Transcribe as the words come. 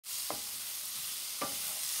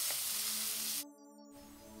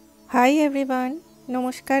Hi everyone,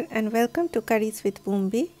 Namaskar and welcome to Curries with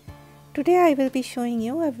Boombi. Today I will be showing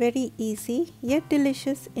you a very easy yet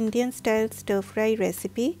delicious Indian style stir fry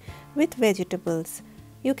recipe with vegetables.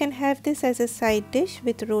 You can have this as a side dish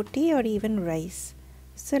with roti or even rice.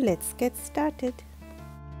 So let's get started.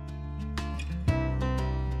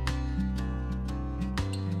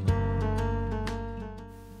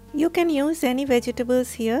 You can use any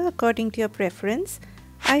vegetables here according to your preference.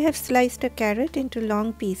 I have sliced a carrot into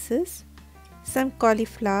long pieces, some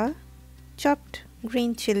cauliflower, chopped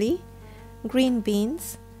green chili, green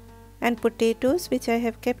beans and potatoes which I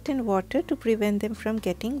have kept in water to prevent them from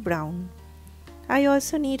getting brown. I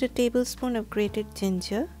also need a tablespoon of grated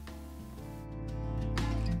ginger.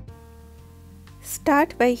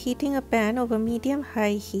 Start by heating a pan over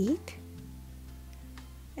medium-high heat.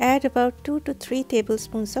 Add about 2 to 3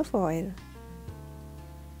 tablespoons of oil.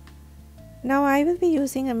 Now I will be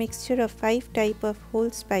using a mixture of 5 types of whole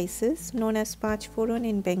spices known as Panch phoron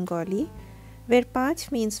in Bengali, where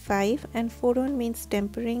Panch means 5 and phoron means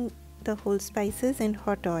tempering the whole spices in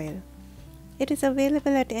hot oil. It is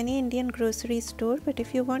available at any Indian grocery store, but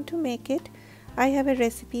if you want to make it, I have a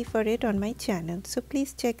recipe for it on my channel, so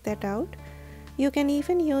please check that out. You can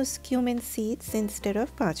even use cumin seeds instead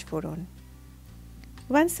of Panch phoron.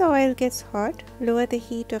 Once the oil gets hot, lower the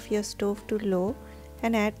heat of your stove to low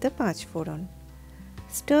and add the Panch phoron.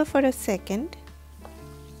 Stir for a second.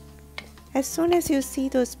 As soon as you see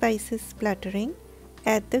those spices spluttering,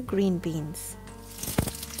 add the green beans.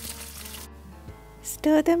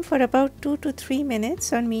 Stir them for about 2 to 3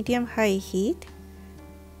 minutes on medium-high heat.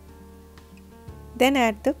 Then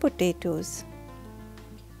add the potatoes.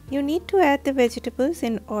 You need to add the vegetables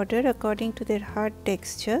in order according to their hard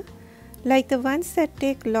texture. Like the ones that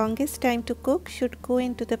take longest time to cook should go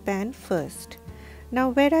into the pan first. Now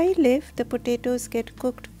where I live, the potatoes get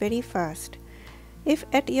cooked very fast. If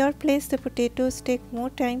at your place the potatoes take more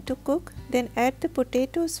time to cook, then add the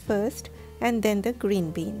potatoes first and then the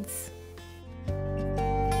green beans.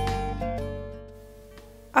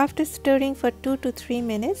 After stirring for 2 to 3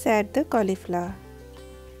 minutes, add the cauliflower.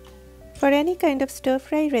 For any kind of stir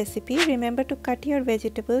fry recipe, remember to cut your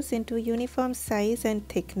vegetables into uniform size and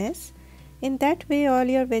thickness. In that way, all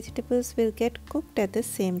your vegetables will get cooked at the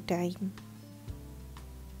same time.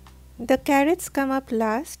 The carrots come up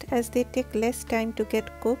last as they take less time to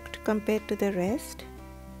get cooked compared to the rest.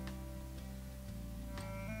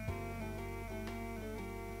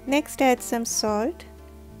 Next, add some salt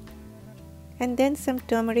and then some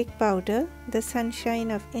turmeric powder, the sunshine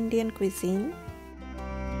of Indian cuisine.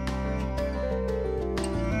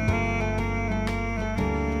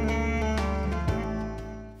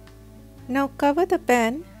 Now cover the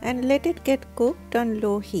pan and let it get cooked on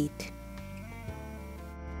low heat.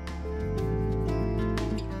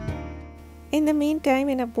 In the meantime,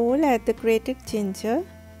 in a bowl, add the grated ginger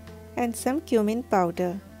and some cumin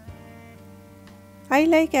powder. I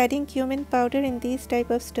like adding cumin powder in these type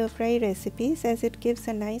of stir fry recipes as it gives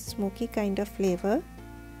a nice smoky kind of flavor.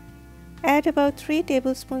 Add about 3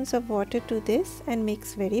 tablespoons of water to this and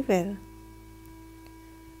mix very well.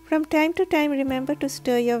 From time to time, remember to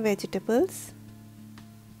stir your vegetables.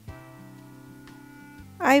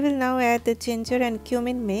 I will now add the ginger and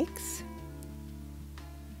cumin mix.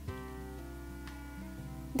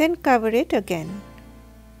 Then cover it again.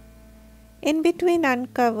 In between,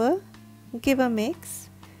 uncover, give a mix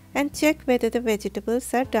and check whether the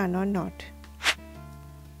vegetables are done or not.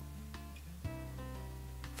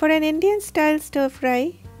 For an Indian style stir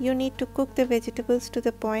fry, you need to cook the vegetables to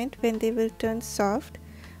the point when they will turn soft,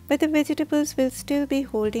 but the vegetables will still be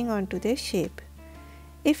holding on to their shape.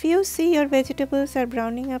 If you see your vegetables are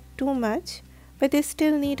browning up too much, but they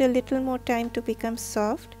still need a little more time to become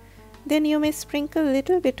soft, then you may sprinkle a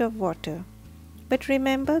little bit of water. But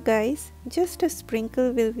remember guys, just a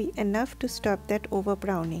sprinkle will be enough to stop that over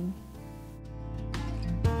browning.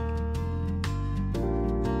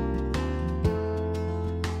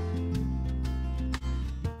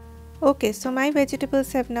 Okay, so my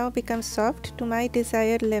vegetables have now become soft to my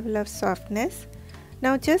desired level of softness.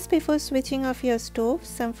 Now just before switching off your stove,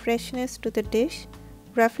 some freshness to the dish,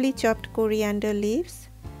 roughly chopped coriander leaves.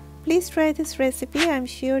 Please try this recipe, I am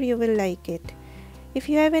sure you will like it. If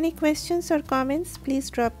you have any questions or comments,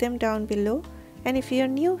 please drop them down below. And if you are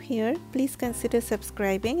new here, please consider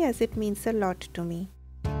subscribing as it means a lot to me.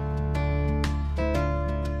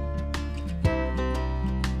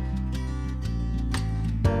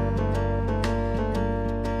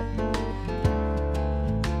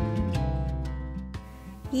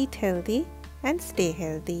 Eat healthy and stay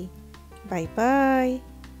healthy. Bye bye.